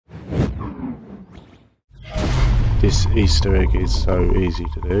This Easter egg is so easy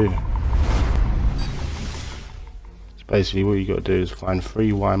to do. So basically what you got to do is find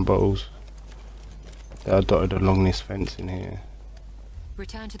 3 wine bottles that are dotted along this fence in here.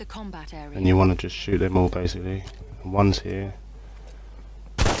 Return to the combat area. And you want to just shoot them all basically. And one's here.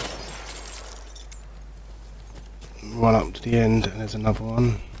 Run up to the end and there's another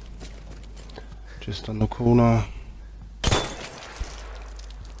one. Just on the corner.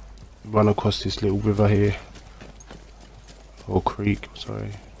 Run across this little river here. Or creek,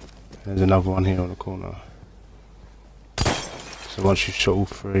 sorry. There's another one here on the corner. So once you've shot all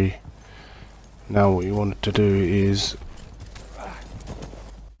 3, now what you want to do is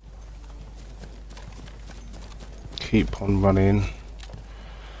keep on running,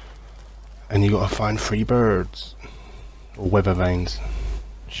 and you gotta find 3 birds or weather vanes.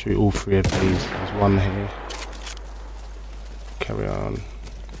 Shoot all 3 of these. There's one here. Carry on.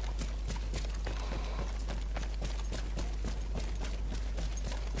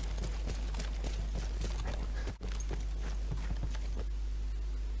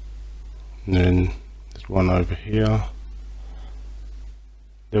 And then there's one over here.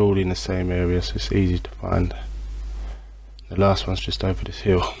 They're all in the same area, so it's easy to find. The last one's just over this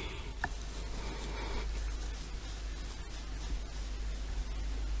hill.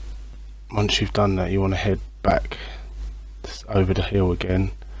 Once you've done that, you want to head back over the hill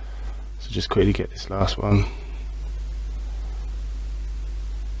again. So just quickly get this last one.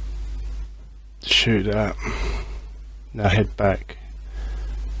 Shoot that. Now head back,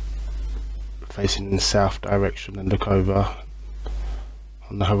 facing in the south direction, and look over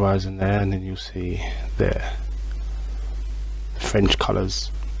on the horizon there, and then you'll see there the French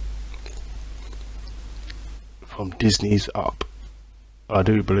colours from Disney's Up, I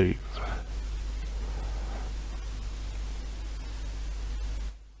do believe.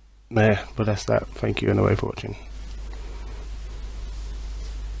 Yeah, but that's that. Thank you anyway for watching.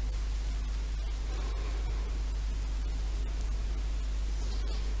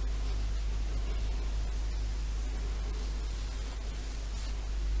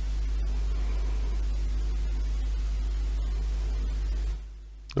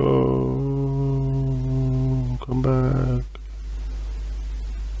 Oh, come back.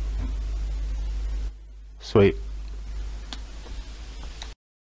 Sweet.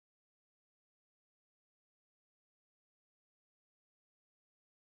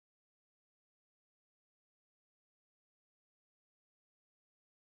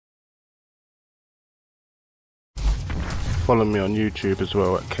 Follow me on YouTube as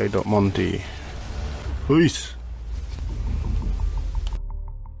well at k.monty. Peace.